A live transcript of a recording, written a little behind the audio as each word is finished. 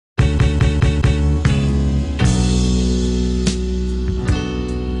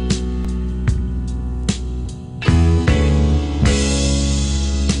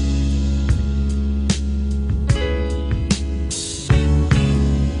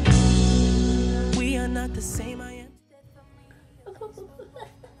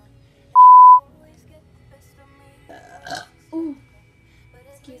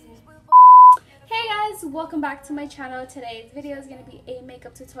welcome back to my channel. Today's video is going to be a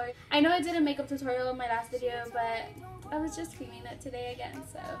makeup tutorial. I know I did a makeup tutorial in my last video, but I was just feeling it today again,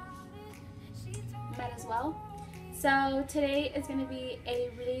 so might as well. So today is going to be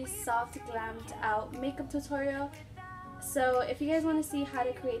a really soft glammed out makeup tutorial. So if you guys want to see how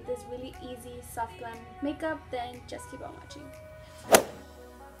to create this really easy soft glam makeup, then just keep on watching.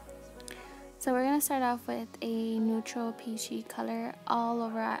 So we're going to start off with a neutral peachy color all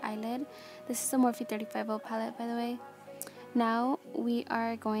over our eyelid. This is the Morphe 35O palette, by the way. Now we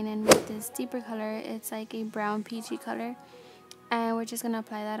are going in with this deeper color. It's like a brown peachy color. And we're just going to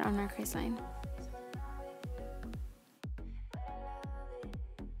apply that on our crease line.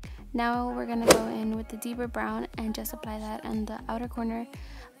 Now we're going to go in with the deeper brown and just apply that on the outer corner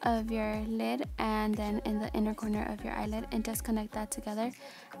of your lid and then in the inner corner of your eyelid, and just connect that together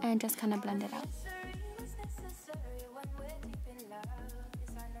and just kind of blend it out.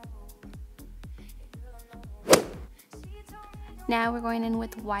 Now we're going in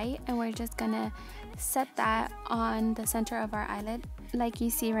with white and we're just gonna set that on the center of our eyelid like you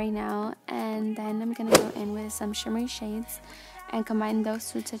see right now, and then I'm gonna go in with some shimmery shades and combine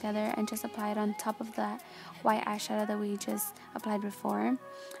those two together and just apply it on top of that white eyeshadow that we just applied before.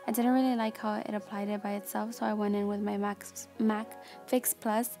 I didn't really like how it applied it by itself, so I went in with my MAC Fix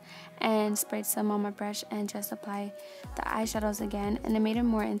Plus and sprayed some on my brush and just applied the eyeshadows again, and it made it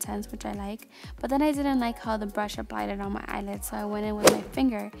more intense, which I like. But then I didn't like how the brush applied it on my eyelid, so I went in with my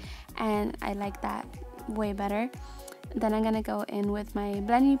finger and I like that way better. Then I'm gonna go in with my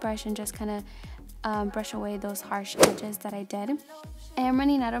blending brush and just kind of brush away those harsh edges that I did. I am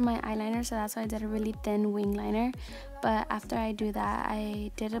running out of my eyeliner, so that's why I did a really thin wing liner. But after I do that,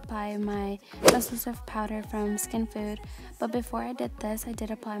 I did apply my translucent powder from Skin Food. But before I did this, I did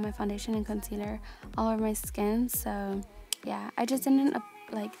apply my foundation and concealer all over my skin. So yeah, I just didn't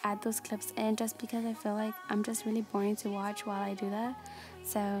like add those clips in just because I feel like I'm just really boring to watch while I do that.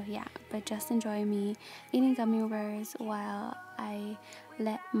 So yeah, but just enjoy me eating gummy bears while I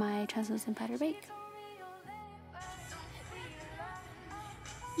let my translucent powder bake.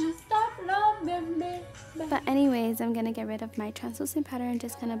 But anyways, I'm gonna get rid of my translucent powder and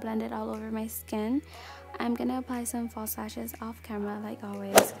just kind of blend it all over my skin. I'm gonna apply some false lashes off camera like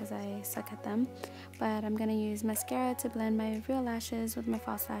always because I suck at them. But I'm gonna use mascara to blend my real lashes with my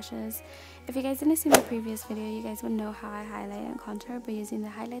false lashes. If you guys didn't see my previous video, you guys would know how I highlight and contour by using the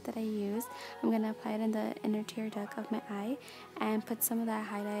highlight that I use. I'm gonna apply it in the inner tear duct of my eye and put some of that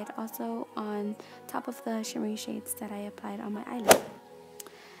highlight also on top of the shimmery shades that I applied on my eyelid.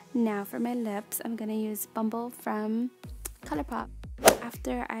 Now for my lips, I'm gonna use Bumble from ColourPop.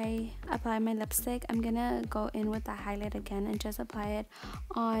 After I apply my lipstick, I'm gonna go in with the highlight again and just apply it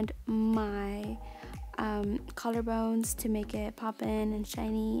on my collarbones to make it pop in and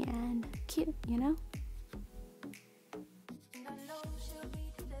shiny and cute, you know?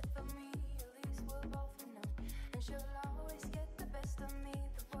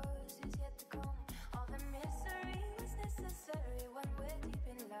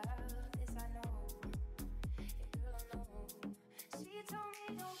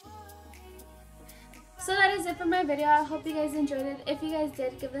 So that is it for my video. I hope you guys enjoyed it. If you guys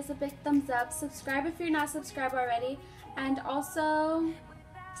did, give this a big thumbs up. Subscribe if you're not subscribed already. And also,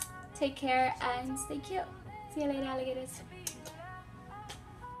 take care and stay cute. See you later, alligators.